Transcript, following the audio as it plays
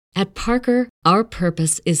At Parker, our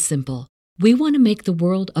purpose is simple. We want to make the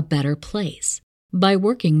world a better place by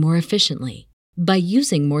working more efficiently, by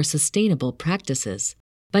using more sustainable practices,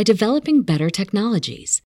 by developing better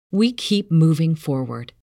technologies. We keep moving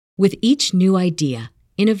forward. With each new idea,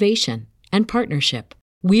 innovation, and partnership,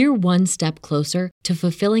 we're one step closer to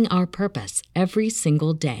fulfilling our purpose every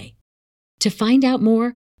single day. To find out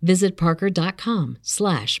more, visit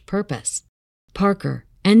parker.com/purpose. Parker,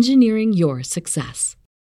 engineering your success.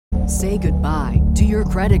 Say goodbye to your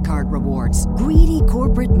credit card rewards. Greedy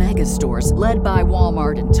corporate mega stores, led by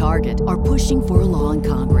Walmart and Target, are pushing for a law in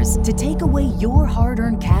Congress to take away your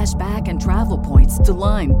hard-earned cash back and travel points to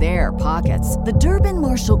line their pockets. The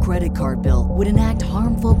Durbin-Marshall credit card bill would enact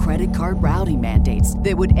harmful credit card routing mandates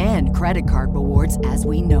that would end credit card rewards as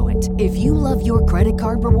we know it. If you love your credit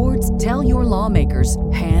card rewards, tell your lawmakers,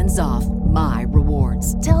 hands off my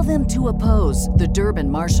rewards. Tell them to oppose the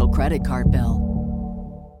Durbin-Marshall credit card bill.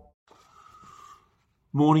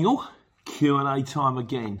 Morning all, Q&A time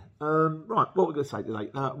again. Right, what we're going to say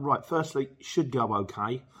today. Right, firstly, should go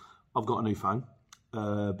okay. I've got a new phone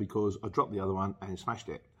because I dropped the other one and smashed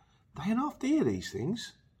it. They ain't half dear, these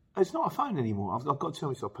things. It's not a phone anymore. I've got to tell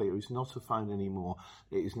myself, Peter, it's not a phone anymore.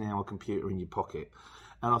 It is now a computer in your pocket.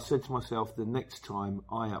 And I said to myself, the next time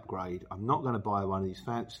I upgrade, I'm not going to buy one of these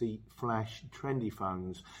fancy, flash, trendy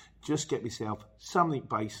phones. Just get myself something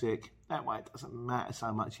basic. That way it doesn't matter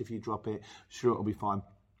so much if you drop it. Sure, it'll be fine.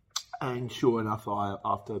 And sure enough,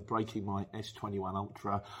 after breaking my S21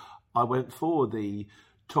 Ultra, I went for the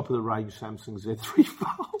top-of-the-range Samsung Z3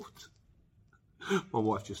 Fold. My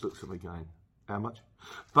wife just looks at me going, how much?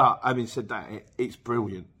 But having said that, it's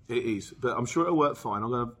brilliant. It is. But I'm sure it'll work fine. I'm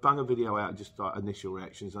going to bang a video out, just like initial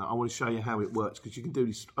reactions. And I want to show you how it works, because you can do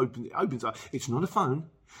this, it opens up. It's not a phone.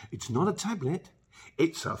 It's not a tablet.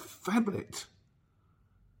 It's a phablet.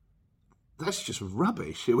 That's just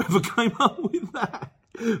rubbish, whoever came up with that.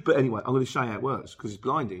 But anyway, I'm going to show you how it works, because it's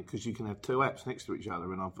blinding, because you can have two apps next to each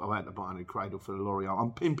other, and I've had to buy a new cradle for the L'Oreal.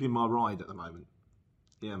 I'm pimping my ride at the moment.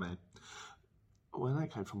 Yeah, man. Where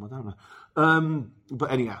that came from, I don't know.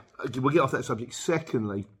 But anyhow, we'll get off that subject.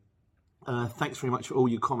 Secondly, thanks very much for all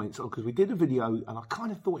your comments, because we did a video, and I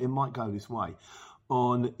kind of thought it might go this way,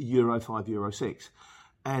 on Euro 5, Euro 6.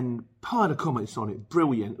 And part of the comments on it,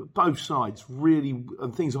 brilliant, both sides, really,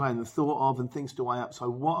 and things I hadn't thought of and things to weigh up.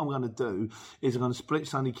 So what I'm going to do is I'm going to split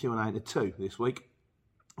Sunday Q&A into two this week.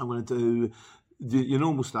 I'm going to do your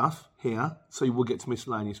normal stuff here, so you will get to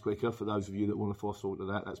miscellaneous quicker. For those of you that want to force order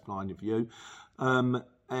that, that's blinded for you. And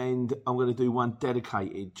I'm going to do one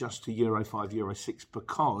dedicated just to Euro 5, Euro 6,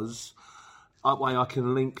 because that way I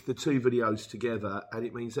can link the two videos together, and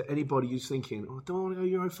it means that anybody who's thinking, oh, do I want to go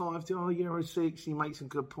Euro 5, do I Euro 6, you make some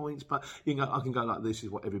good points, but you can go, I can go like this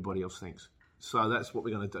is what everybody else thinks. So that's what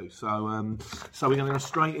we're going to do. So so we're going to go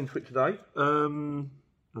straight into it today. An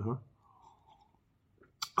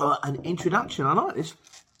introduction, I like this,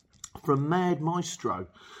 from Mad Maestro,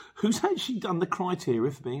 who's actually done the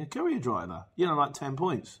criteria for being a courier driver. You know, like 10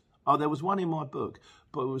 points. Oh, there was one in my book,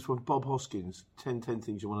 but it was from Bob Hoskins, 10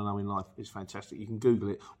 Things You Want to Know in Life. It's fantastic. You can Google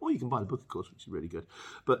it, or you can buy the book, of course, which is really good.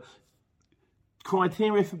 But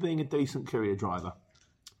criteria for being a decent courier driver.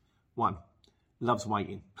 1, loves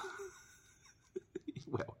waiting.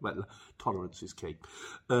 well, tolerance is key.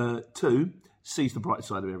 2, sees the bright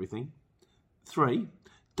side of everything. 3,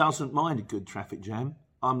 doesn't mind a good traffic jam.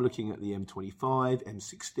 I'm looking at the M25,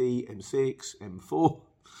 M60, M6, M4.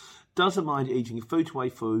 Doesn't mind eating food-to-way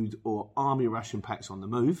food or army ration packs on the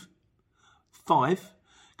move. 5,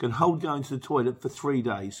 can hold going to the toilet for 3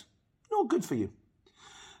 days. Not good for you.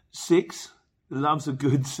 6, loves a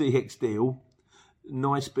good CX deal.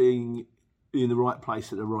 Nice being in the right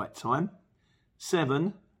place at the right time.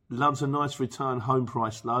 7, loves a nice return home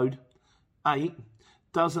price load. 8,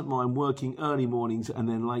 doesn't mind working early mornings and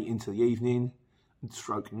then late into the evening,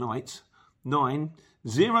 stroke nights. 9,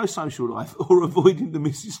 0 social life or avoiding the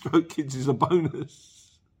Mrs. Stroke kids is a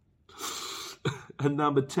bonus. And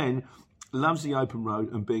number 10, loves the open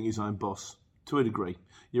road and being his own boss to a degree.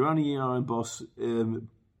 You're only your own boss.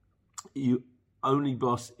 You only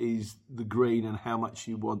boss is the green and how much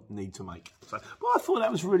you need to make. So, but I thought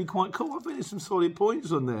that was really quite cool. I think there's some solid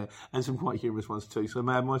points on there and some quite humorous ones too. So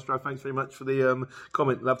Mad Maestro, thanks very much for the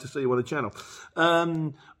comment. Love to see you on the channel.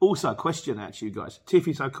 Also, question out to you guys.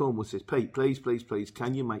 Tiffy So Cornwall says, Pete, please,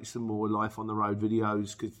 can you make some more Life on the Road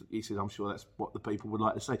videos? Because he says, I'm sure that's what the people would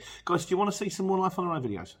like to see. Guys, do you want to see some more Life on the Road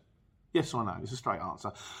videos? Yes or no? It's a straight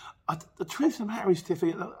answer. The truth of the matter is,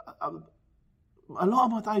 Tiffy, a lot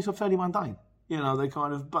of my days are fairly mundane. You know, they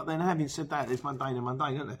kind of, but then having said that, there's mundane and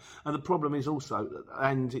mundane, isn't there? And the problem is also,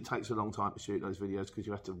 and it takes a long time to shoot those videos because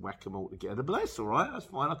you have to whack them all together, but that's all right, that's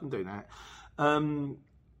fine, I can do that.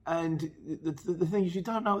 And the thing is, you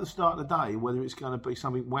don't know at the start of the day whether it's going to be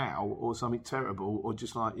something wow or something terrible, or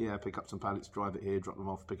just like, yeah, pick up some pallets, drive it here, drop them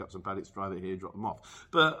off, pick up some pallets, drive it here, drop them off.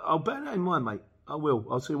 But I'll bear that in mind, mate. I will.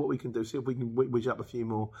 I'll see what we can do. See if we can whiz up a few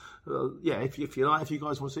more. Yeah, if you like, if you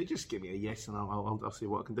guys want to see, just give me a yes, and I'll see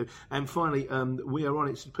what I can do. And finally, we are on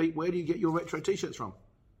it. So Pete, where do you get your retro t-shirts from?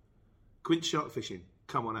 Quint Shark Fishing.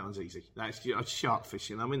 Come on, that one's easy. That's shark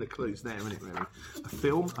fishing. I mean, the clue's there, isn't it, really?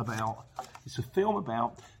 It's a film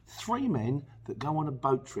about three men that go on a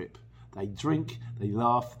boat trip. They drink, they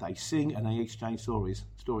laugh, they sing, and they exchange stories.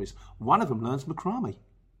 One of them learns macrame.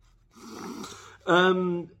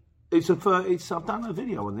 I've done a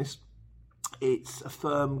video on this. It's a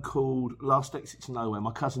firm called Last Exit to Nowhere.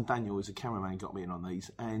 My cousin Daniel, who's a cameraman, got me in on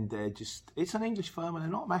these, and it's an English firm, and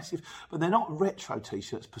they're not massive, but they're not retro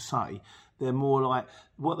t-shirts per se. They're more like,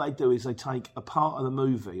 what they do is they take a part of the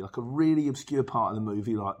movie, like a really obscure part of the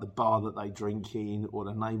movie, like the bar that they drink in, or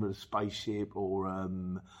the name of the spaceship, or I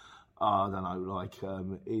don't know, like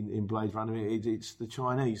in Blade Runner, it's the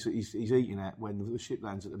Chinese he's eating at when the ship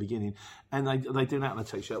lands at the beginning, and they do that on a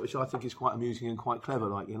t-shirt, which I think is quite amusing and quite clever,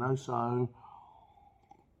 like, you know, so.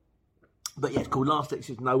 But yeah, it's called Last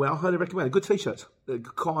Exit to Nowhere. I highly recommend it. Good t-shirts.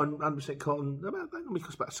 Cotton, 100% cotton. They normally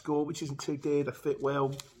cost about a score, which isn't too dear. They fit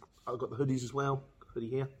well. I've got the hoodies as well. Hoodie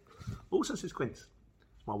here. Also says Quint. It's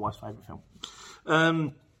my wife's favourite film.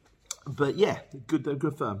 But yeah,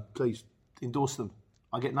 good firm. Please endorse them.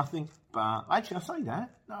 I get nothing, but actually I say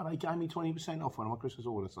that. No, they gave me 20% off one of my Christmas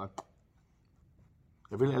order, so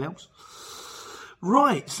every little helps.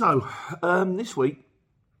 Right, so this week,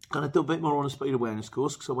 going to do a bit more on a speed awareness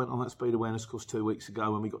course, because I went on that speed awareness course 2 weeks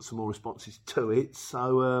ago and we got some more responses to it.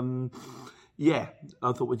 So, yeah,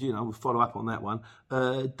 I thought we'll follow up on that one.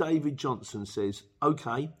 David Johnson says,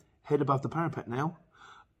 okay, head above the parapet now.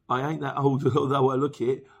 I ain't that old, although I look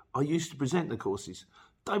it. I used to present the courses.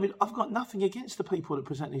 David, I've got nothing against the people that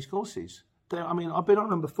present these courses. I've been on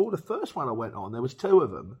them before. The first one I went on, there was two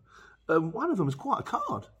of them. One of them was quite a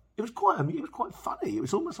card. It was quite funny. It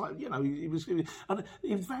was almost like, you know, it was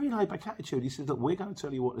very laid back attitude. He said, look, we're going to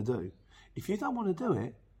tell you what to do. If you don't want to do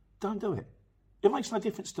it, don't do it. It makes no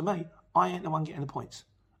difference to me. I ain't the one getting the points.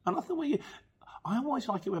 And I thought, I always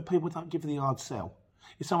like it when people don't give the hard sell.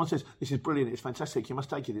 If someone says, this is brilliant, it's fantastic, you must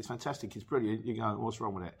take it, it's fantastic, it's brilliant, you go, what's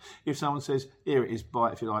wrong with it? If someone says, here it is, buy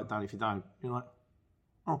it if you like, don't if you don't, you're like,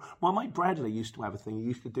 oh. My mate Bradley used to have a thing, he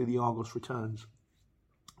used to do the Argos returns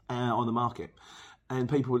on the market. And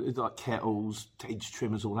people would, like kettles, edge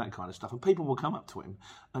trimmers, all that kind of stuff. And people would come up to him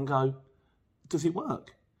and go, does it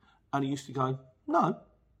work? And he used to go, no.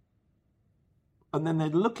 And then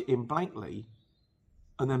they'd look at him blankly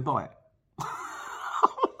and then buy it.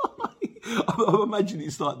 I imagine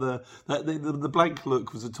it's like the blank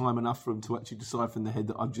look was a time enough for him to actually decide from the head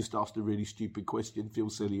that I've just asked a really stupid question, feel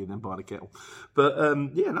silly, and then buy the kettle. But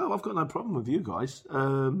yeah, no, I've got no problem with you guys.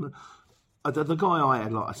 The guy I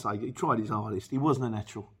had, like I say, he tried his hardest. He wasn't a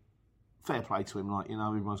natural. Fair play to him, like, you know,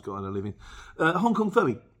 everyone's got a living. Hong Kong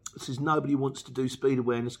Ferry says nobody wants to do speed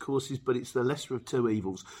awareness courses, but it's the lesser of two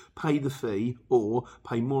evils. Pay the fee or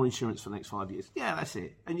pay more insurance for the next 5 years. Yeah, that's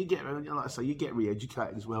it. And you get, like I say, you get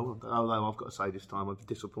re-educated as well. Although I've got to say this time,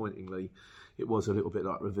 disappointingly, it was a little bit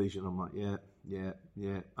like revision. I'm like, yeah.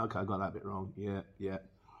 Okay, I got that bit wrong. Yeah.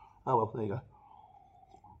 Oh, well, there you go.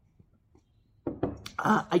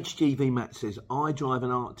 HGV Matt says, I drive an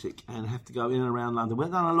Arctic and have to go in and around London. We've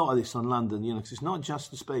done a lot of this on London, you know, because it's not just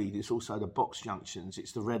the speed, it's also the box junctions,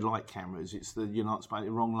 it's the red light cameras, it's the, you're not the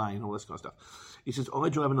wrong lane, all this kind of stuff. He says, I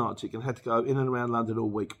drive an Arctic and had to go in and around London all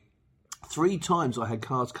week. 3 times I had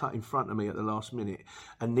cars cut in front of me at the last minute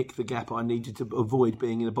and nick the gap I needed to avoid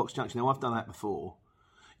being in a box junction. Now, I've done that before.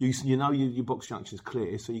 You know your box junction's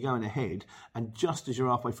clear, so you're going ahead, and just as you're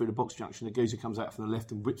halfway through the box junction, the geezer comes out from the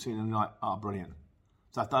left and whips in, and you're like, oh, brilliant.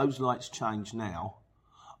 So if those lights change now,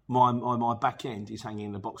 my back end is hanging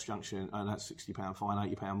in the box junction, and that's £60 fine,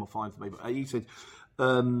 £80 fine for me. But he said,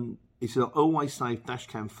 I always save dash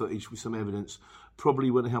cam footage with some evidence.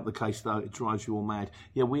 Probably wouldn't help the case though, it drives you all mad.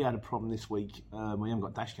 Yeah, we had a problem this week. We haven't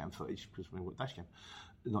got dash cam footage because we haven't got dash cam.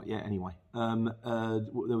 Not yet, anyway. There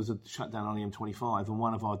was a shutdown on the M25, and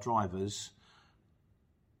one of our drivers,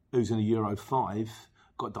 who's in a Euro 5,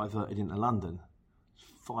 got diverted into London.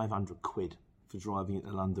 £500 for driving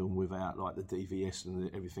into London without like the DVS and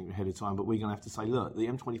everything ahead of time. But we're going to have to say, look, the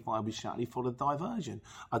M25 was shut and he followed diversion.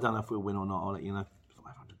 I don't know if we'll win or not. I'll let you know.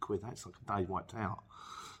 £500, that's like a day wiped out.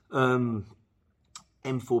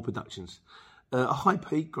 M4 Productions. High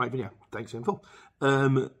Peak, great video. Thanks,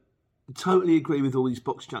 M4. Totally agree with all these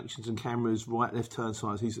box junctions and cameras, right, left turn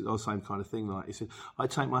signs. He's the same kind of thing. Like he said, I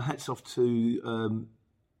take my hats off to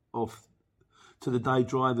the day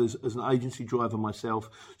drivers as an agency driver myself,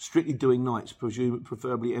 strictly doing nights,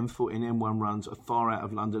 preferably M40 and M1 runs as far out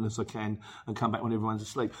of London as I can and come back when everyone's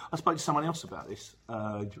asleep. I spoke to someone else about this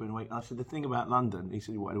during the week. And I said, the thing about London, he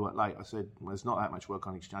said, you want to work late? I said, well, there's not that much work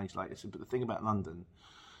on exchange late. I said, but the thing about London,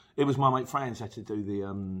 it was my mate Franz had to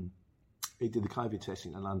do he did the COVID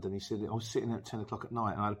testing in London. He said, I was sitting there at 10 o'clock at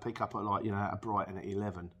night and I had to pick up at out of Brighton at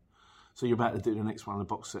 11. So you're about to do the next one on the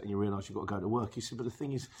box set and you realise you've got to go to work. He said, but the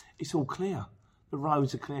thing is, it's all clear. The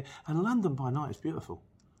roads are clear. And London by night is beautiful.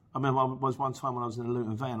 I remember I was one time when I was in a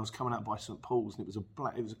Luton van, I was coming out by St Paul's and it was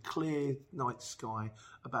a clear night sky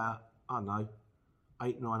about,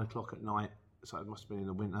 8, 9 o'clock at night. So it must have been in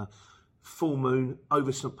the winter. Full moon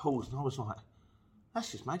over St Paul's. And I was like,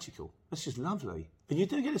 that's just magical. That's just lovely. And you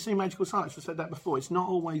do get to see magical sights. I've said that before. It's not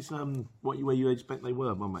always where you expect they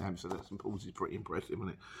were. Well, my Hampshire, that St Paul's is pretty impressive, isn't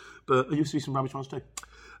it? But you see some rubbish ones too.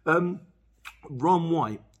 Ron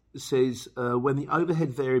White says, when the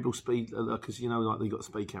overhead variable speed, because they've got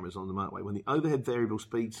speed cameras on the motorway, when the overhead variable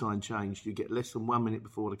speed sign changed, you get less than 1 minute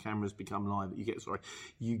before the cameras become live.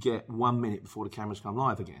 You get 1 minute before the cameras come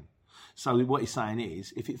live again. So what he's saying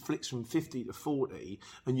is, if it flicks from 50 to 40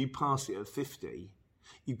 and you pass it at 50,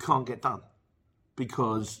 you can't get done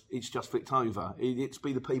because it's just flicked over. It's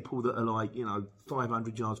be the people that are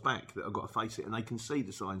 500 yards back that have got to face it and they can see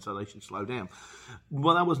the sign, so they should slow down.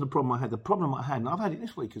 Well, that wasn't the problem I had. The problem I had, and I've had it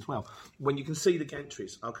this week as well, when you can see the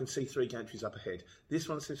gantries, I can see 3 gantries up ahead. This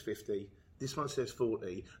one says 50, this one says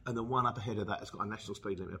 40, and the one up ahead of that has got a national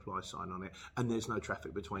speed limit apply sign on it, and there's no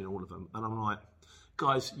traffic between all of them. And I'm like,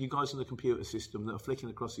 guys, you guys in the computer system that are flicking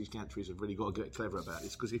across these gantries have really got to get clever about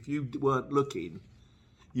this, because if you weren't looking,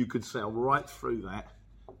 you could sail right through that,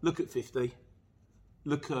 look at 50,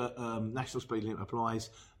 look at national speed limit applies,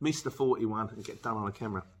 miss the 41 and get done on a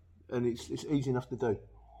camera. And it's easy enough to do.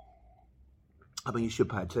 I mean, you should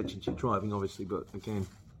pay attention to your driving, obviously, but again,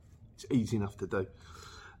 it's easy enough to do.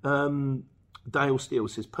 Dale Steele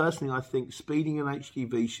says, personally, I think speeding and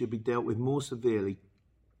HGV should be dealt with more severely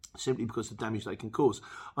simply because of the damage they can cause.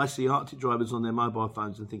 I see Arctic drivers on their mobile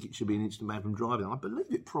phones and think it should be an instant ban from driving. I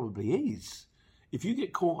believe it probably is. If you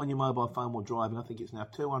get caught on your mobile phone while driving, I think it's now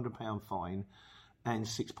 £200 fine and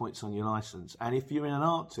 6 points on your licence. And if you're in an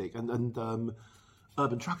Arctic, and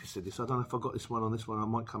Urban Trucker said this, I don't know if I got this one on this one, I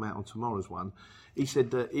might come out on tomorrow's one. He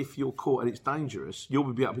said that if you're caught and it's dangerous,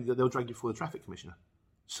 they'll drag you before the traffic commissioner.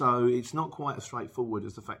 So it's not quite as straightforward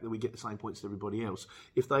as the fact that we get the same points as everybody else.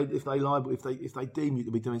 If they deem you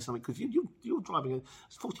to be doing something, because you're driving a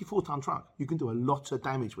 44-ton truck, you can do a lot of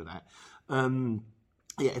damage with that.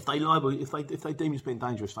 Yeah, if they deem you as being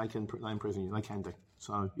dangerous, they imprison you. They can do.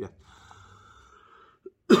 So yeah.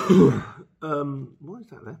 Why is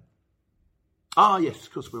that there? Ah, yes,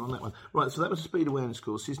 of course we're on that one. Right, so that was the speed awareness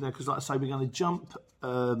courses. Now, because like I say, we're going to jump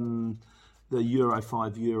the Euro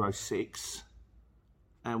 5, Euro 6,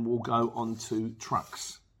 and we'll go on to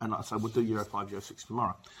trucks. And like I say, we'll do Euro 5, Euro 6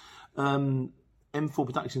 tomorrow. M4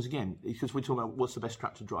 Productions again, because we're talking about what's the best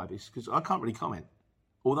truck to drive. Because I can't really comment.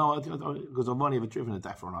 Although, because I've only ever driven a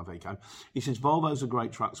DAF or an Iveco, he says Volvos are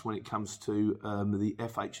great trucks when it comes to the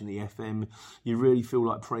FH and the FM. You really feel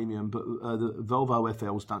like premium, but the Volvo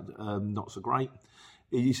FLs not so great.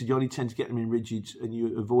 He said you only tend to get them in rigids and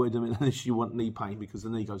you avoid them unless you want knee pain because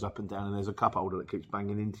the knee goes up and down and there's a cup holder that keeps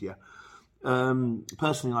banging into you.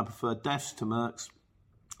 Personally, I prefer DAFs to Mercs.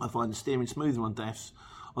 I find the steering smoother on DAFs.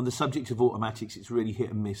 On the subject of automatics, it's really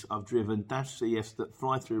hit and miss. I've driven DAF CFs that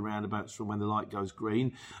fly through roundabouts from when the light goes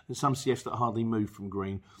green, and some CFs that hardly move from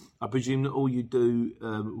green. I presume that all you do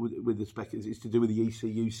with the spec is to do with the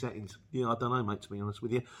ECU settings. Yeah, I don't know, mate, to be honest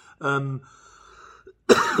with you. The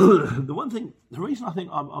reason I think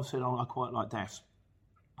I've said I quite like DAFs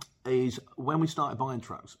is when we started buying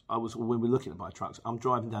trucks, when we were looking to buy trucks, I'm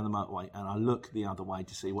driving down the motorway and I look the other way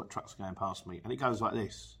to see what trucks are going past me, and it goes like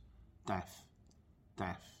this: DAF,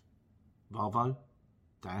 DAF, Volvo,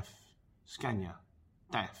 DAF, Scania,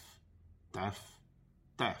 DAF, DAF,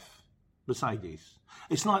 DAF, Mercedes.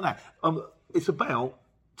 It's like that. It's about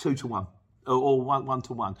 2 to 1. Or 1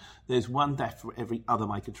 to 1. There's one DAF for every other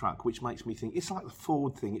make of truck, which makes me think it's like the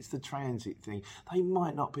Ford thing, it's the Transit thing. They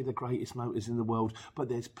might not be the greatest motors in the world, but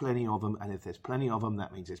there's plenty of them, and if there's plenty of them,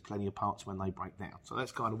 that means there's plenty of parts when they break down. So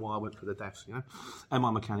that's kind of why I went for the DAFs, and my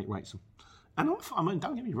mechanic rates them. And I mean,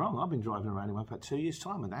 don't get me wrong, I've been driving around in one for about 2 years'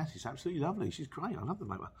 time, and that is absolutely lovely. She's great. I love the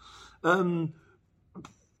motor.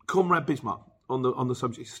 Comrade Bismarck. on the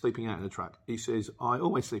subject of sleeping out in the truck. He says, I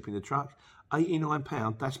always sleep in the truck.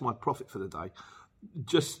 £89, that's my profit for the day.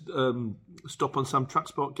 Just stop on some truck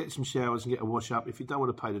spot, get some showers and get a wash up. If you don't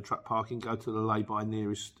want to pay the truck parking, go to the lay-by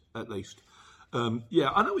nearest at least. Yeah,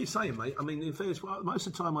 I know what you're saying, mate. I mean, in fairness, most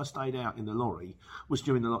of the time I stayed out in the lorry was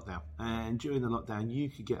during the lockdown. And during the lockdown, you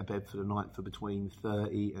could get a bed for the night for between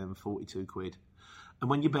 30 and 42 quid. And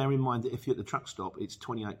when you bear in mind that if you're at the truck stop, it's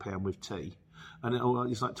 £28 with tea. And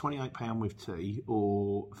it's like £28 with tea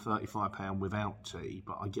or £35 without tea.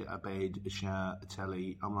 But I get a bed, a shower, a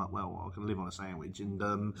telly. I'm like, well, I can live on a sandwich. And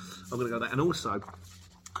I'm going to go there. And also,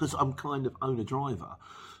 because I'm kind of owner-driver,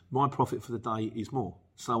 my profit for the day is more.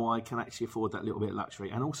 So I can actually afford that little bit of luxury.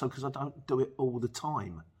 And also because I don't do it all the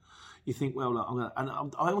time. You think, well, look, I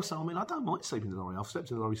don't mind sleeping in the lorry. I've slept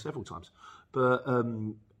in the lorry several times. But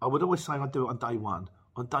I would always say I'd do it on day one.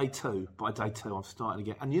 On day two, by day two, I'm starting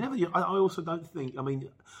to get... And I also don't think... I mean,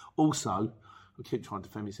 also, I keep trying to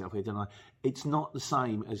defend myself here, don't I? It's not the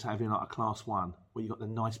same as having like a class one, where you've got the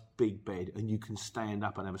nice big bed and you can stand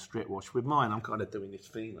up and have a strip wash. With mine, I'm kind of doing this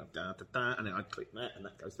thing, and then I click that, and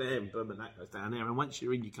that goes there, and boom, and that goes down there. And once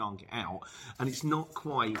you're in, you can't get out. And it's not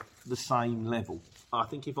quite the same level. I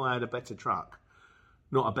think if I had a better truck,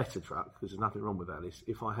 not a better truck, because there's nothing wrong with that.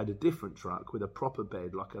 If I had a different truck with a proper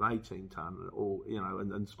bed, like an 18-ton, or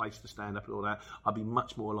and space to stand up and all that, I'd be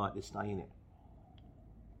much more likely to stay in it.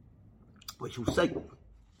 Which we'll see.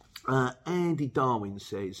 Andy Darwin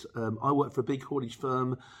says, I work for a big haulage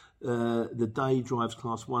firm. The day drives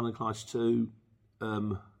class 1 and class 2,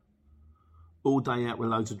 all day out with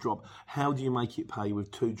loads of drop. How do you make it pay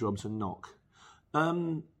with 2 jobs and knock?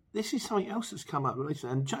 This is something else that's come up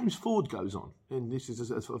recently, and James Ford goes on, and this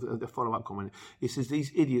is a follow-up comment. He says,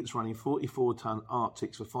 these idiots running 44-ton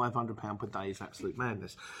Arctics for £500 per day is absolute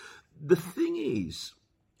madness. The thing is,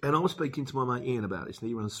 and I was speaking to my mate Ian about this, and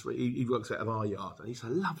he works out of our yard, and he's a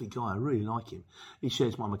lovely guy, I really like him. He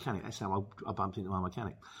shares my mechanic, that's how I bumped into my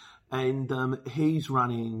mechanic. And he's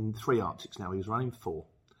running 3 Arctics now, he was running 4.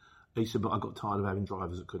 He said, but I got tired of having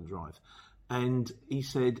drivers that couldn't drive. And he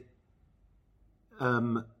said,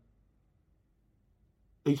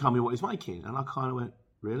 he told me what he's making, and I kind of went,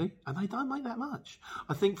 really? And they don't make that much.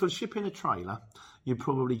 I think for shipping a trailer, you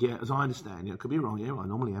probably get, as I understand, it could be wrong here, I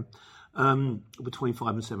normally am, between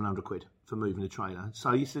 500 and 700 quid for moving a trailer.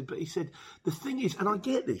 So he said, the thing is, and I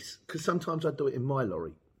get this, because sometimes I do it in my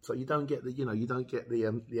lorry, so you don't get the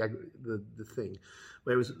thing.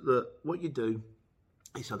 Whereas what you do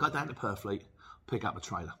is I go down to Purfleet, pick up a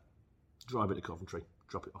trailer, drive it to Coventry,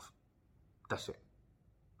 drop it off. That's it.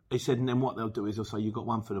 He said, and then what they'll do is they'll say, you've got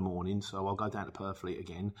one for the morning, so I'll go down to Purfleet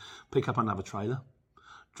again, pick up another trailer,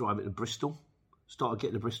 drive it to Bristol, start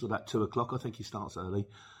getting to Bristol about 2 o'clock. I think he starts early,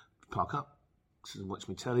 park up, watch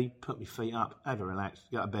me telly, put my feet up, have a relax,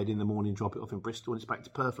 go to bed in the morning, drop it off in Bristol, and it's back to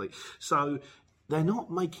Purfleet. So they're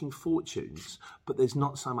not making fortunes, but there's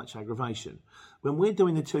not so much aggravation. When we're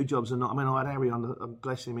doing the 2 jobs, and I had Harry on,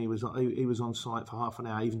 bless him, he was on site for half an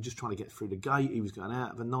hour, even just trying to get through the gate. He was going out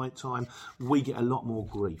at the night time. We get a lot more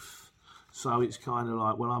grief. So it's kind of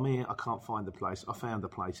like, well, I'm here, I can't find the place. I found the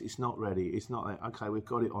place, it's not ready, it's not there. Okay, we've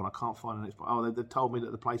got it on, I can't find the next place. Oh, they've told me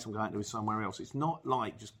that the place I'm going to is somewhere else. It's not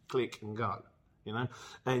like just click and go.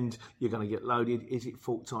 And you're going to get loaded. Is it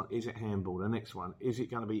forked on? Is it handball? The next one, is it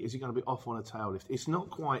going to be off on a tail lift? It's not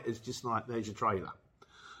quite as just like there's your trailer.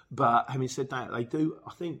 But having said that, they do.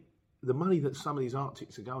 I think the money that some of these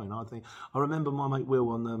Arctics are going. I remember my mate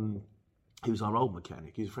Will he was our old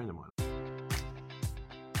mechanic. He's a friend of mine.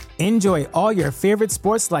 Enjoy all your favorite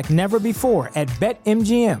sports like never before at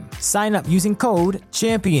BetMGM. Sign up using code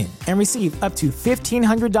CHAMPION and receive up to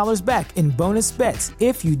 $1,500 back in bonus bets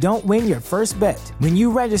if you don't win your first bet. When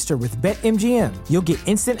you register with BetMGM, you'll get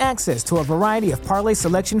instant access to a variety of parlay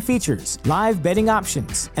selection features, live betting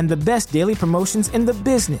options, and the best daily promotions in the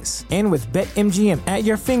business. And with BetMGM at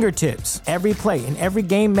your fingertips, every play and every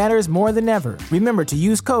game matters more than ever. Remember to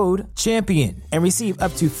use code CHAMPION and receive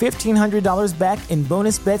up to $1,500 back in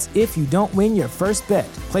bonus bets if you don't win your first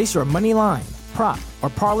bet. Place your money line, prop, or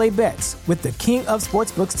parlay bets with the king of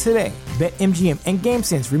sportsbooks today. BetMGM and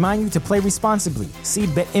GameSense remind you to play responsibly. See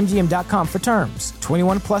BetMGM.com for terms.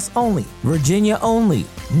 21 plus only. Virginia only.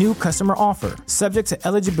 New customer offer. Subject to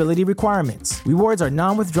eligibility requirements. Rewards are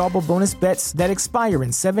non-withdrawable bonus bets that expire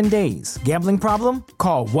in 7 days. Gambling problem?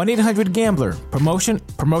 Call 1-800-GAMBLER.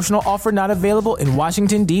 Promotional offer not available in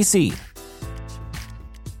Washington, D.C.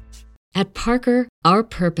 At Parker, our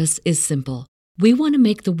purpose is simple. We want to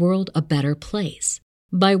make the world a better place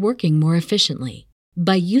by working more efficiently,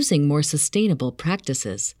 by using more sustainable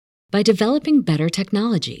practices, by developing better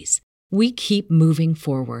technologies. We keep moving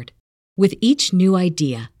forward with each new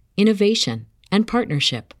idea, innovation, and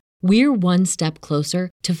partnership, we're one step closer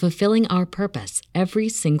to fulfilling our purpose every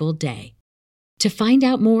single day. To find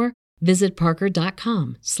out more, visit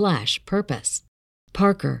parker.com/purpose.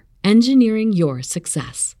 Parker, engineering your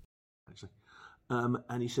success.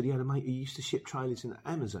 And he said he had a mate who used to ship trailers into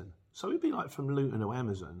Amazon. So it'd be like from Luton to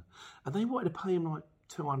Amazon. And they wanted to pay him like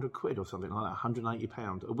 200 quid or something like that,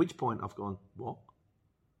 £180. At which point I've gone, what?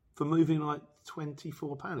 For moving like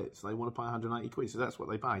 24 pallets, they want to pay 180 quid, so that's what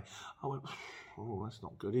they pay. I went, oh, that's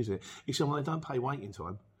not good, is it? He said, well, they don't pay waiting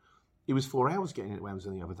time. It was 4 hours getting into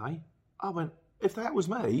Amazon the other day. I went, if that was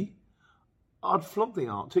me, I'd flog the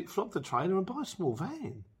Arctic, flog the trailer and buy a small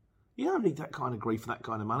van. You don't need that kind of grief for that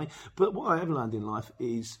kind of money. But what I have learned in life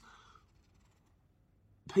is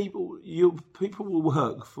people will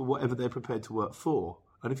work for whatever they're prepared to work for.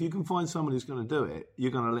 And if you can find someone who's going to do it,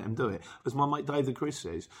 you're going to let them do it. As my mate David Chris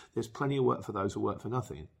says, there's plenty of work for those who work for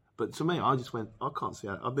nothing. But to me, I just went, I can't see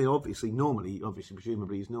how. I mean, obviously,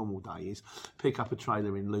 presumably, his normal day is pick up a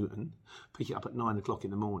trailer in Luton, pick it up at 9 o'clock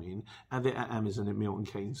in the morning, have it at Amazon at Milton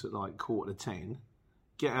Keynes at like 9:45,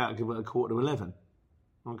 get out at 11:15.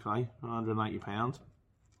 Okay, £180.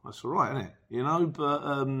 That's all right, isn't it? You know, but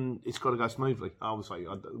it's got to go smoothly. I would say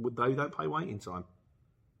they don't pay waiting time.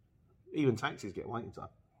 Even taxis get waiting time.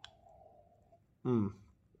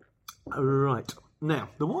 All right. Now,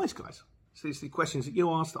 the wise guys. So it's the questions that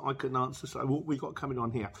you asked that I couldn't answer. So what we got coming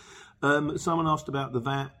on here. Someone asked about the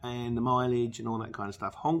VAT and the mileage and all that kind of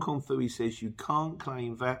stuff. Hong Kong Fui says you can't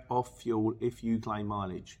claim VAT off fuel if you claim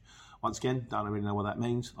mileage. Once again, don't really know what that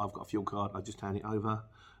means. I've got a fuel card. I just hand it over.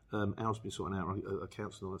 Al's been sorting out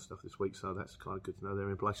accounts and all that stuff this week, so that's kind of good to know they're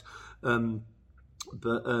in place.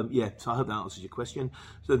 Yeah, so I hope that answers your question.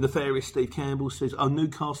 So the nefarious Steve Campbell says,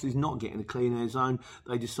 Newcastle is not getting a clean air zone.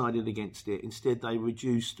 They decided against it. Instead, they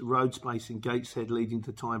reduced road space in Gateshead leading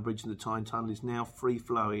to Tyne Bridge, and the Tyne Tunnel is now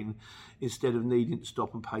free-flowing instead of needing to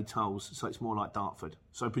stop and pay tolls. So it's more like Dartford.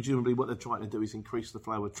 So presumably what they're trying to do is increase the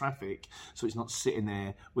flow of traffic so it's not sitting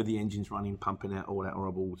there with the engines running, pumping out all that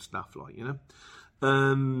horrible stuff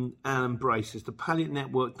Alan Bray says the pallet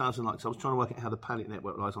network doesn't like. So I was trying to work out how the pallet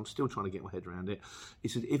network lies. I'm still trying to get my head around it. He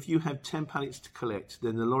said if you have 10 pallets to collect,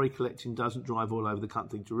 then the lorry collecting doesn't drive all over the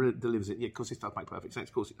country to delivers it. Yeah, of course this does make perfect sense.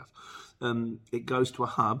 Of course it does. It goes to a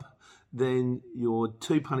hub. Then your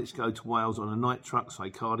 2 pallets go to Wales on a night truck, say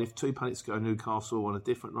Cardiff. 2 pallets go to Newcastle on a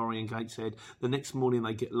different lorry in Gateshead. The next morning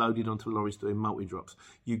they get loaded onto lorries doing multi-drops.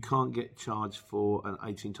 You can't get charged for an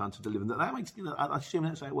 18-ton to deliver. That makes, I assume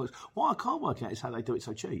that's how it works. What I can't work out is how they do it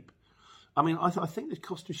so cheap. I mean, I think the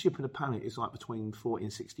cost of shipping a pallet is like between £40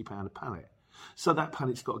 and £60 a pallet. So that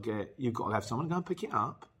pallet's you've got to have someone go and pick it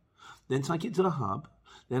up, then take it to the hub,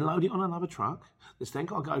 then load it on another truck. It's then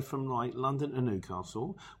got to go from like London to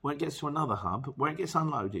Newcastle, where it gets to another hub, where it gets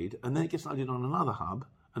unloaded, and then it gets loaded on another hub,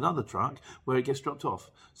 another truck, where it gets dropped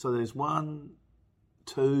off. So there's 3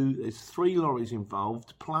 lorries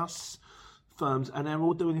involved, plus firms, and they're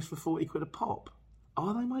all doing this for 40 quid a pop.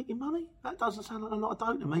 Are they making money? That doesn't sound like a lot of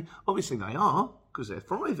dough to me. Obviously they are, because they're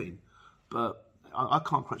thriving. But I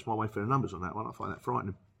can't crunch my way through the numbers on that one. I find that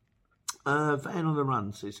frightening. Van on the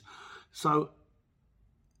Run says, so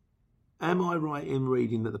am I right in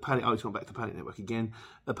reading that the pallet... Oh, it's gone back to Pallet Network again.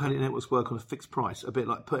 The pallet networks work on a fixed price, a bit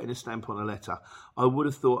like putting a stamp on a letter. I would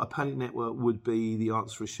have thought a pallet network would be the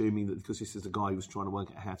answer, assuming that because this is the guy who was trying to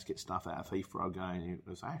work out how to get stuff out of Heathrow going. It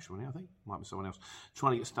was Ash, wasn't it, I think? Might be someone else.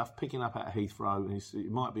 Trying to get stuff picking up out of Heathrow. And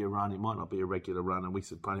it might be a run, it might not be a regular run. And we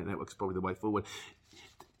said pallet network's probably the way forward.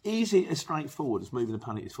 Is it as straightforward as moving a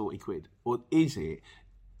pallet is 40 quid? Or is it...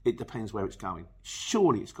 It depends where it's going.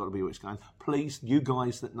 Surely it's got to be where it's going. Please, you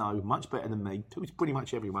guys that know much better than me, pretty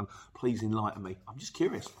much everyone, please enlighten me. I'm just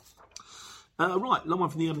curious. Right, long one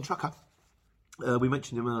from the Urban Trucker. We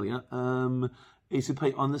mentioned him earlier. He said,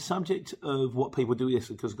 Pete, on the subject of what people do, yes,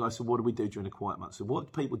 because the guy said, what do we do during the quiet months? So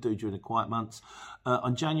what do people do during the quiet months?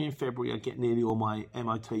 On January and February, I get nearly all my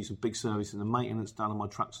MOTs and big service and the maintenance done on my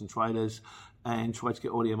trucks and trailers, and try to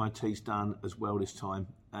get all the MOTs done as well this time,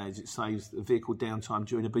 as it saves the vehicle downtime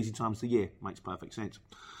during the busy times of the year. Makes perfect sense.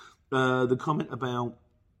 The comment about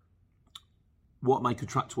what make a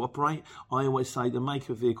truck to operate, I always say the make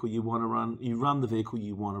of vehicle you want to run, you run the vehicle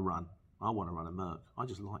you want to run. I want to run a Merc. I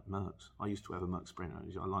just like Mercs. I used to have a Merc Sprinter.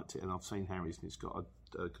 I liked it, and I've seen Harry's, and it's got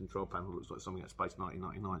a control panel that looks like something at Space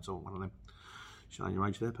 1999. So one of them. Showing your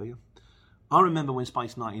age there, Peter. I remember when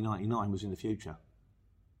Space 1999 was in the future.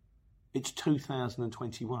 It's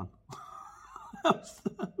 2021.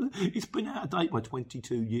 It's been out of date by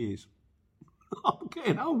 22 years. I'm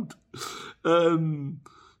getting old.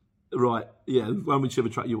 Right, yeah, run whichever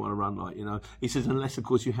truck you want to run, like, you know. He says, unless, of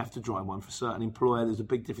course, you have to drive one for a certain employer. There's a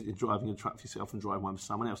big difference in driving a truck for yourself and driving one for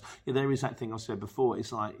someone else. Yeah, there is that thing I said before.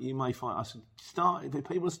 It's like, you may find, I said, if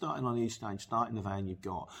people are starting on the exchange, start in the van you've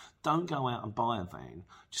got. Don't go out and buy a van.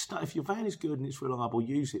 Just start, if your van is good and it's reliable,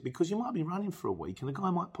 use it, because you might be running for a week and the guy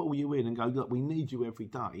might pull you in and go, look, we need you every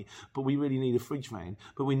day, but we really need a fridge van,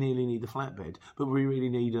 but we nearly need a flatbed, but we really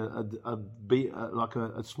need a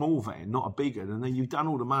small van, not a big one. And then you've done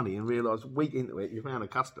all the money and realise a week into it, you found a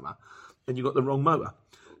customer and you got the wrong motor.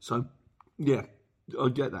 So, yeah, I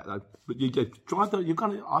get that though. But you drive you're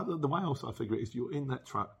going to, the way else I figure it is you're in that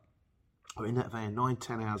truck or in that van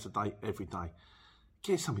 9-10 hours a day, every day.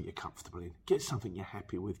 Get something you're comfortable in. Get something you're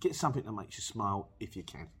happy with. Get something that makes you smile if you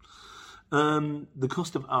can. The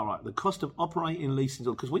cost of operating leasing,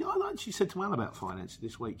 because I actually said to Al about finance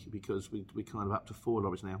this week, because we're kind of up to 4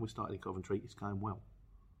 lorries now. We started in Coventry. It's going well.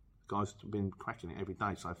 The guys have been cracking it every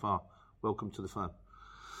day so far. Welcome to the firm.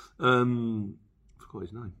 I forgot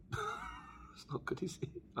his name. It's not good, is it?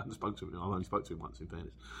 I haven't spoken to him. I've only spoke to him once, in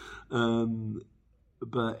fairness.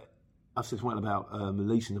 But I've said well about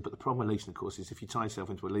leasing, but the problem with leasing, of course, is if you tie yourself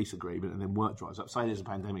into a lease agreement and then work dries up, say there's a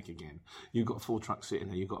pandemic again, you've got 4 trucks sitting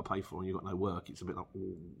there, you've got to pay for them, you've got no work, it's a bit like,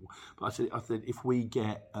 ooh. But I said if we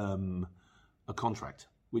get a contract,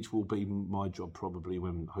 which will be my job probably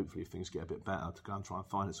when, hopefully, if things get a bit better, to go and try and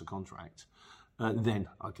finance a contract, then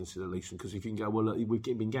I consider leasing, because if you can go, well, look, we've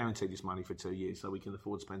been guaranteed this money for 2 years, so we can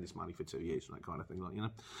afford to spend this money for 2 years, and that kind of thing, like, you know.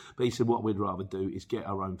 But he said what we'd rather do is get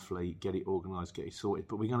our own fleet, get it organised, get it sorted.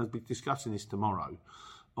 But we're going to be discussing this tomorrow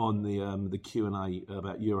on the Q&A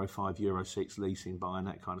about Euro 5, Euro 6 leasing, buying,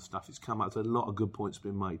 that kind of stuff. It's come up, there's a lot of good points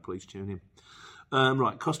been made. Please tune in.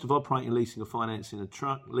 Right, cost of operating, leasing or financing a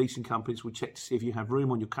truck. Leasing companies will check to see if you have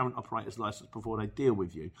room on your current operator's licence before they deal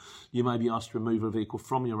with you. You may be asked to remove a vehicle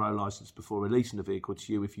from your own licence before releasing the vehicle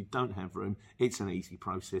to you. If you don't have room, it's an easy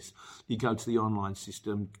process. You go to the online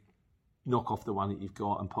system, knock off the one that you've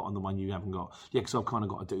got and put on the one you haven't got. Yeah, because I've kind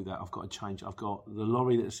of got to do that. I've got to change. I've got the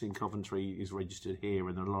lorry that's in Coventry is registered here,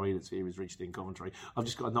 and the lorry that's here is registered in Coventry. I've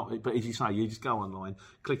just got to knock it. But as you say, you just go online,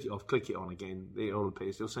 click it off, click it on again. It all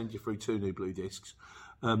appears. They'll send you through 2 new blue discs,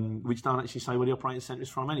 which don't actually say where the operating centre is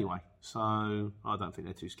from anyway. So I don't think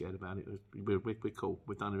they're too scared about it. We're cool.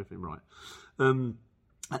 We've done everything right.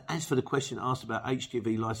 As for the question asked about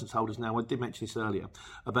HGV licence holders, now I did mention this earlier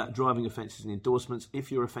about driving offences and endorsements. If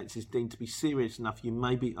your offence is deemed to be serious enough, you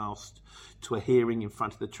may be asked to a hearing in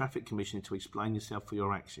front of the Traffic Commissioner to explain yourself for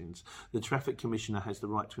your actions. The Traffic Commissioner has the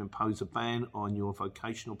right to impose a ban on your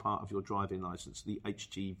vocational part of your driving licence, the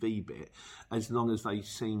HGV bit, as long as they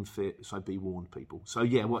seem fit. So be warned, people. So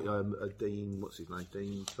yeah, what Dean, what's his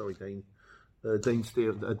name? Dean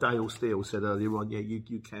Steele, Dale Steele said earlier on, yeah,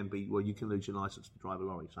 you can be, well, you can lose your licence to drive a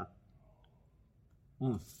lorry, so.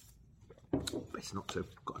 Best not to.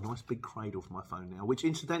 I've got a nice big cradle for my phone now, which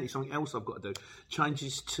incidentally, something else I've got to do,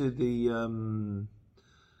 changes to the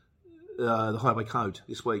highway code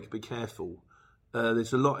this week. Be careful.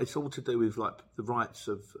 There's a lot, it's all to do with like the rights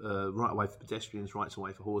of right away for pedestrians, rights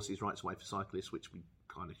away for horses, rights away for cyclists, which we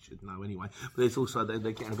kind of should know anyway. But there's also, they're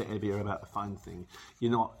getting a bit heavier about the phone thing.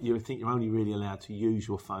 You think you're only really allowed to use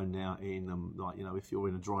your phone now in like, you know, if you're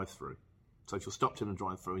in a drive-through. So if you're stopped in a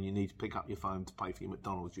drive-through and you need to pick up your phone to pay for your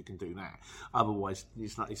McDonald's, you can do that. Otherwise,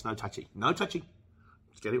 it's no touchy. No touchy.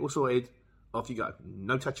 Just get it all sorted. Off you go.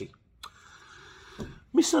 No touchy.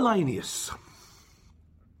 Miscellaneous.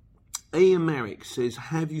 Ian Merrick says,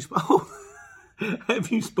 have you spotted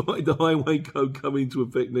the highway code coming into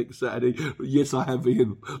effect next Saturday? Yes, I have,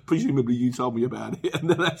 Ian. Presumably you told me about it, and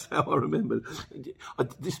that's how I remember.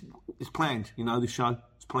 This is planned, you know, the show.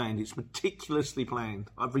 It's planned. It's meticulously planned.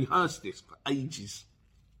 I've rehearsed this for ages.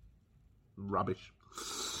 Rubbish.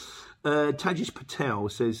 Tajish Patel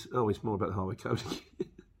says, it's more about the highway code.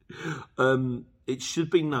 It should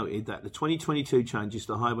be noted that the 2022 changes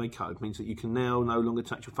to the highway code means that you can now no longer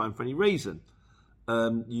touch your phone for any reason.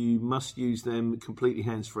 You must use them completely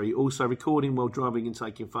hands-free. Also, recording while driving and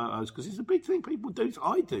taking photos, because it's a big thing people do.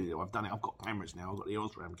 I do. I've done it. I've got cameras now. I've got the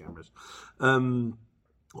Osram cameras.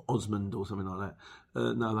 Osmond or something like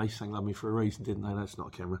that. No, they sang Love Me for a Reason, didn't they? That's not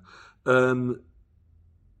a camera.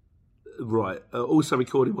 Right. Also,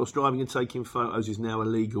 recording whilst driving and taking photos is now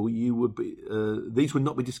illegal. These would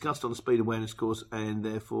not be discussed on the speed awareness course, and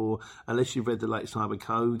therefore, unless you've read the latest highway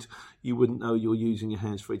code, you wouldn't know you're using your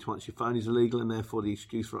hands-free to answer your phone is illegal, and therefore the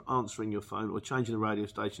excuse for answering your phone or changing the radio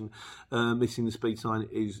station, missing the speed sign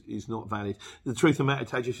is not valid. The truth of the matter,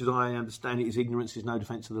 Tajish, as I understand it, is ignorance is no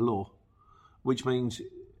defence of the law, which means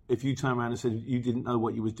if you turn around and said you didn't know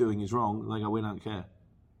what you was doing is wrong, they go, we don't care.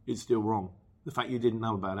 It's still wrong. The fact you didn't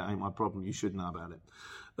know about it ain't my problem. You should know about it.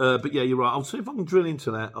 But yeah, you're right. I'll see if I can drill into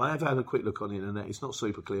that. I have had a quick look on the internet. It's not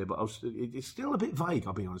super clear, but it's still a bit vague,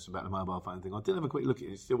 I'll be honest, about the mobile phone thing. I did have a quick look at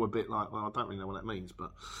it. It's still a bit like, well, I don't really know what that means,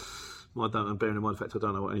 but well, I don't. Bearing in mind the fact I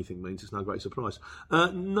don't know what anything means, it's no great surprise.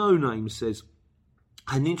 No Name says,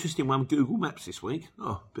 an interesting one with Google Maps this week.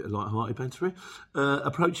 Oh, a bit of light-hearted banter here.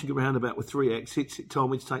 Approaching a roundabout with 3 exits, it told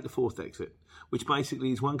me to take the 4th exit, which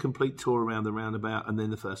basically is one complete tour around the roundabout and then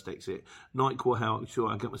the first exit. Not quite how sure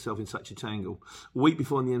I got myself in such a tangle. A week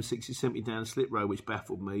before on the M6, it sent me down a slip road, which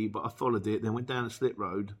baffled me, but I followed it, then went down a slip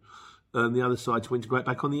road the other side to integrate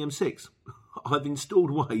back on the M6. I've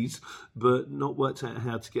installed Waze, but not worked out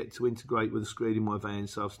how to get to integrate with the screen in my van,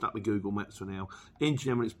 so I've stuck with Google Maps for now. In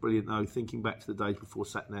general, it's brilliant, though. Thinking back to the days before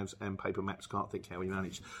sat-navs and paper maps, can't think how we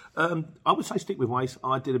managed. I would say stick with Waze.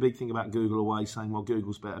 I did a big thing about Google or Waze, saying, well,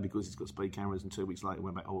 Google's better because it's got speed cameras, and 2 weeks later,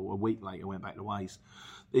 went back, or a week later, went back to Waze.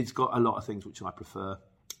 It's got a lot of things which I prefer.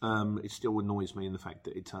 It still annoys me in the fact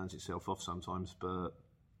that it turns itself off sometimes, but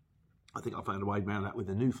I think I found a way around that with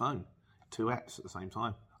the new phone. 2 apps at the same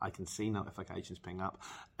time. I can see notifications ping up,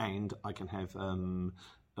 and I can have a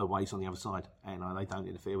Waze on the other side, and they don't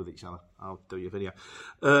interfere with each other. I'll do your video.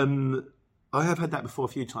 I have had that before a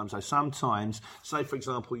few times, though. Sometimes, say for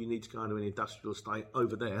example, you need to go into an industrial estate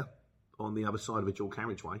over there on the other side of a dual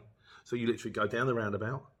carriageway. So you literally go down the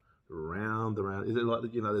roundabout, round the round. Is it like,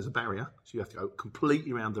 there's a barrier, so you have to go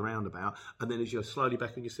completely round the roundabout, and then as you're slowly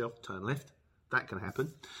back on yourself, turn left. That can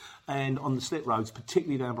happen. And on the slip roads,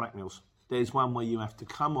 particularly down Blackmills, there's one where you have to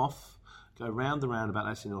come off, go round the roundabout,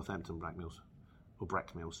 that's in Northampton,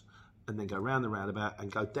 Brackmills, and then go round the roundabout and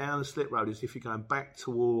go down the slip road as if you're going back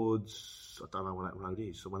towards, I don't know what that road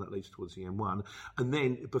is, the one that leads towards the M1, and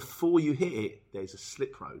then before you hit it, there's a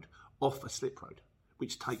slip road, off a slip road,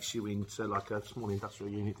 which takes you into like a small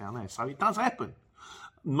industrial unit down there. So it does happen.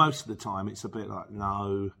 Most of the time, it's a bit like,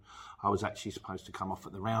 no, I was actually supposed to come off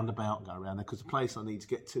at the roundabout and go around there, because the place I need to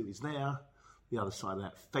get to is there, the other side of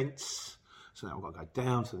that fence. So now I've got to go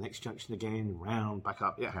down to the next junction again, round, back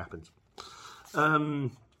up. It happens.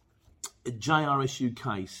 JRS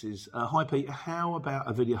UK says, hi Pete, how about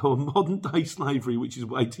a video on modern day slavery, which is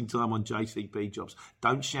waiting time on JCB jobs?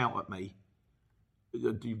 Don't shout at me,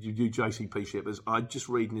 you JCB shippers. I'm just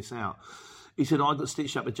reading this out. He said, I got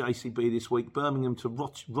stitched up at JCB this week, Birmingham to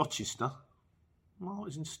Rochester. Well, I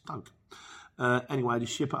was in Stoke. Anyway, the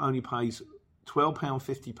shipper only pays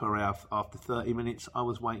 £12.50 per hour after 30 minutes. I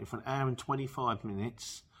was waiting for an hour and 25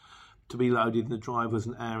 minutes to be loaded, and the drive was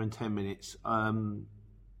an hour and 10 minutes.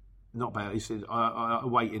 Not bad. He said, I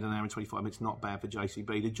waited an hour and 25 minutes, not bad for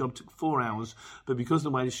JCB. The job took 4 hours, but because of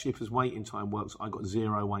the way the shipper's waiting time works, I got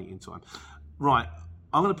 0 waiting time. Right,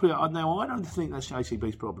 I'm going to put it out now. I don't think that's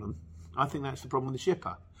JCB's problem. I think that's the problem with the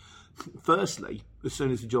shipper. Firstly, as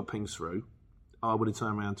soon as the job pings through, I would have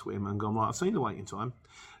turned around to him and gone, right, I've seen the waiting time.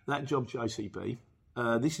 That job, JCB,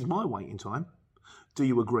 this is my waiting time. Do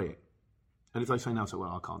you agree it? And if they say no, I say,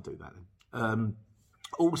 well, I can't do that then.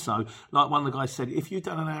 Also, like one of the guys said, if you've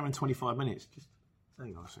done an hour and 25 minutes, just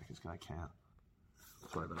hang on a second, it's going to count.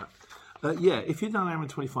 Sorry about that. Yeah, if you've done an hour and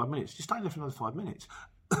 25 minutes, just stay there for another 5 minutes.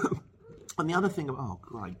 And the other thing, oh,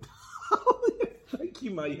 great. Thank you,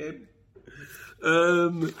 Mayhem.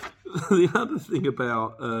 The other thing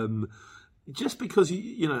about just because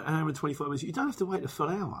you know, an hour and 25 minutes, you don't have to wait a full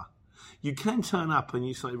hour. You can turn up and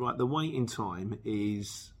you say, right, the waiting time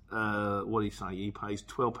is what do you say? He pays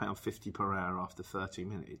 £12.50 per hour after 30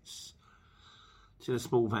 minutes. So a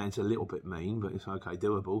small van's a little bit mean, but it's okay,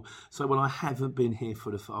 doable. So, well, I haven't been here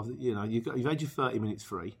for the, you know, you've had your 30 minutes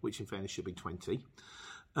free, which in fairness should be 20.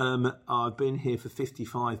 I've been here for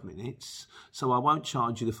 55 minutes, so I won't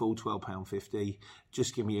charge you the full £12.50.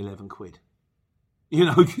 Just give me 11 quid. You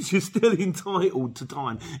know, because you're still entitled to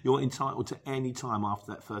time. You're entitled to any time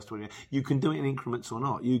after that first 20 minutes. You can do it in increments or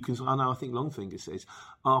not. You can. I know. I think Longfinger says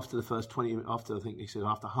after the first 20. After I think he said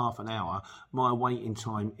after half an hour, my waiting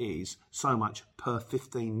time is so much per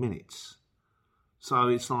 15 minutes. So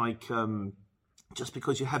it's like just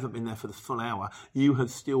because you haven't been there for the full hour, you have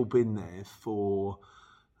still been there for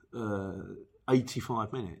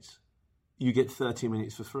 85 minutes. You get 30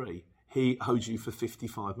 minutes for free. He owes you for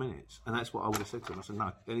 55 minutes. And that's what I would have said to him. I said,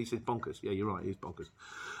 no. And he said, bonkers. Yeah, you're right, he's bonkers.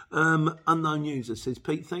 Unknown User says,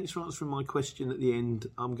 Pete, thanks for answering my question at the end.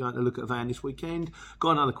 I'm going to look at a van this weekend.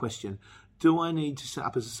 Got another question. Do I need to set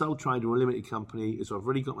up as a sole trader or a limited company, as I've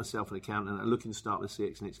already got myself an account and I'm looking to start with CX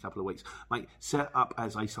in the next couple of weeks? Mate, set up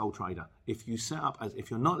as a sole trader. If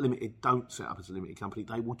you're not limited, don't set up as a limited company.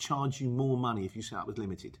 They will charge you more money if you set up as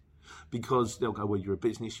limited. Because they'll go, well, you're a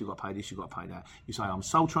business, you've got to pay this, you've got to pay that. You say, I'm a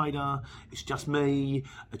sole trader, it's just me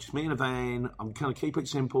in a van, I'm going to keep it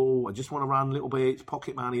simple, I just want to run little bits,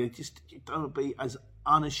 pocket money, just don't be as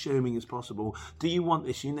unassuming as possible. Do you want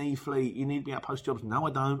this? You need fleet, you need to be out post jobs. No, I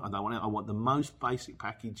don't want it. I want the most basic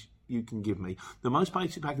package you can give me. The most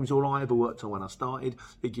basic package is all I ever worked on when I started.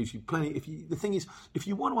 It gives you plenty. The thing is, if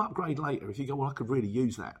you want to upgrade later, if you go, well, I could really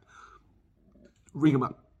use that, ring them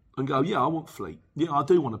up and go, yeah, I want fleet. Yeah, I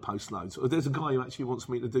do want to post loads. Or there's a guy who actually wants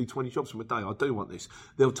me to do 20 jobs from a day. I do want this.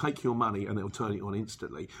 They'll take your money and they'll turn it on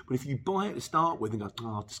instantly. But if you buy it to start with and go,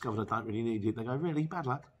 oh, I've discovered I don't really need it, they go, really? Bad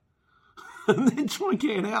luck. And then try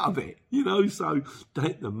getting out of it, So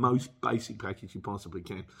take the most basic package you possibly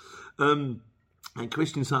can. And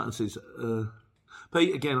Christian Sutton says,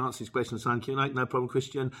 Pete again answers his question saying, Q&A, no problem,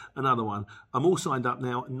 Christian. Another one. I'm all signed up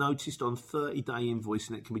now. Noticed on 30-day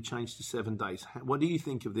invoicing it can be changed to 7 days. What do you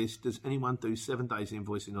think of this? Does anyone do 7 days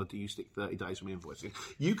invoicing, or do you stick 30 days from invoicing?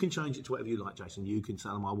 You can change it to whatever you like, Jason. You can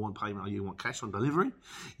tell them I want payment, or you want cash on delivery.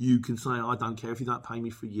 You can say I don't care if you don't pay me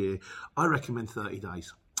for a year. I recommend 30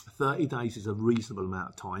 days. 30 days is a reasonable amount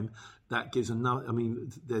of time. That gives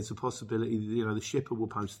there's a possibility, the shipper will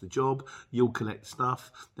post the job, you'll collect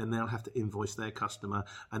stuff, then they'll have to invoice their customer,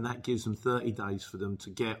 and that gives them 30 days for them to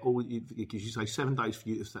get all, because you say 7 days for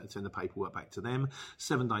you to send the paperwork back to them,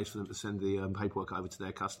 7 days for them to send the paperwork over to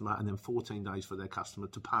their customer, and then 14 days for their customer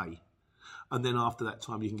to pay. And then after that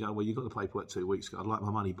time, you can go, well, you got the paperwork 2 weeks ago, I'd like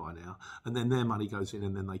my money by now. And then their money goes in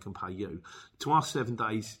and then they can pay you. To ask 7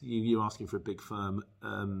 days, you're asking for a big firm.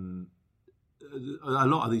 A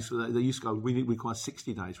lot of these, they used to go, we require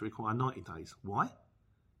 60 days, we require 90 days. Why?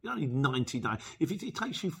 You don't need 90 days. If it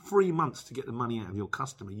takes you 3 months to get the money out of your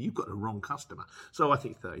customer, you've got the wrong customer. So I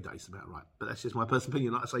think 30 days is about right. But that's just my personal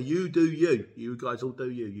opinion. Like I say, you do you. You guys all do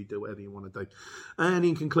you. You do whatever you want to do. And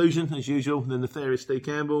in conclusion, as usual, the nefarious Steve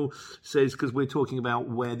Campbell says, because we're talking about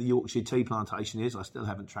where the Yorkshire tea plantation is, I still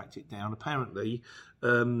haven't tracked it down. Apparently,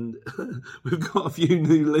 we've got a few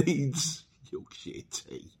new leads. Yorkshire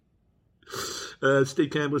tea. Steve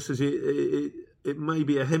Campbell says it may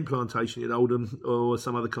be a hemp plantation in Oldham or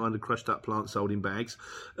some other kind of crushed up plant sold in bags.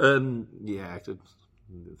 Thanks,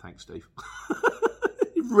 Steve.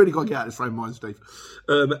 You've really got to get out of this frame of mind, Steve.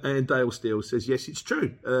 And Dale Steele says, yes, it's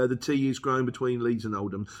true. The tea is grown between Leeds and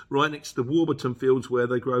Oldham, right next to the Warburton fields where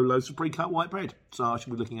they grow loads of pre-cut white bread. So I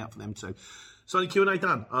should be looking out for them too. So the Q&A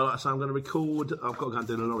done. Like I say, I'm going to record. I've got to go and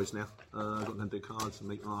do the lorries now. I've got to go and do cards and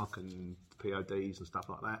meet Mark and PODs and stuff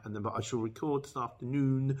like that. And then, but I shall record this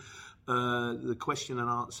afternoon the question and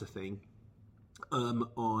answer thing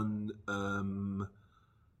on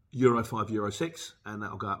Euro 5, Euro 6, and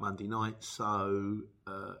that'll go out Monday night. So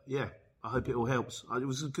I hope it all helps. It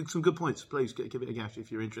was some good points. Please give it a gash if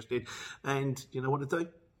you're interested. And you know what to do.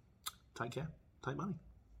 Take care. Take money.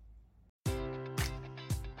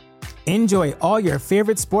 Enjoy all your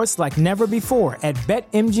favorite sports like never before at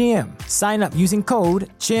BetMGM. Sign up using code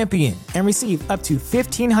CHAMPION and receive up to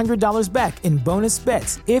 $1,500 back in bonus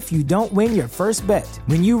bets if you don't win your first bet.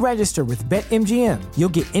 When you register with BetMGM, you'll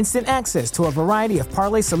get instant access to a variety of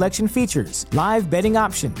parlay selection features, live betting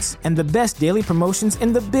options, and the best daily promotions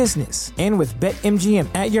in the business. And with BetMGM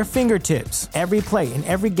at your fingertips, every play and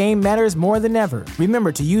every game matters more than ever.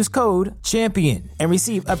 Remember to use code CHAMPION and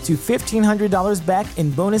receive up to $1,500 back in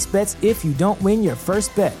bonus bets if you don't win your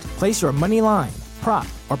first bet. Place your money line, prop,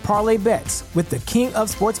 or parlay bets with the king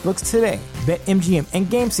of sportsbooks today. BetMGM and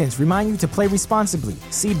GameSense remind you to play responsibly.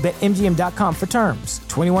 See BetMGM.com for terms.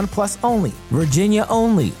 21 plus only. Virginia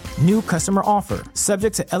only. New customer offer.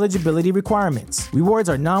 Subject to eligibility requirements. Rewards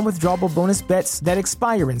are non-withdrawable bonus bets that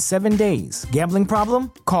expire in 7 days. Gambling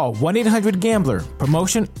problem? Call 1-800-GAMBLER.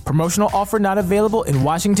 Promotional offer not available in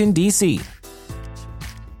Washington, D.C.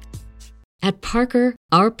 At Parker,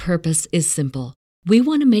 our purpose is simple. We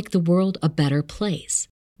want to make the world a better place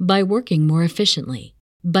by working more efficiently,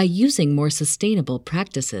 by using more sustainable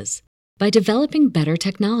practices, by developing better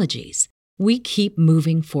technologies. We keep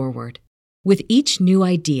moving forward. With each new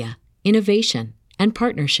idea, innovation, and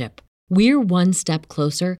partnership, we're one step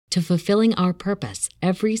closer to fulfilling our purpose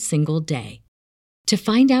every single day. To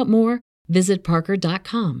find out more, visit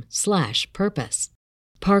parker.com/purpose.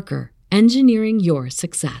 Parker, engineering your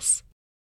success.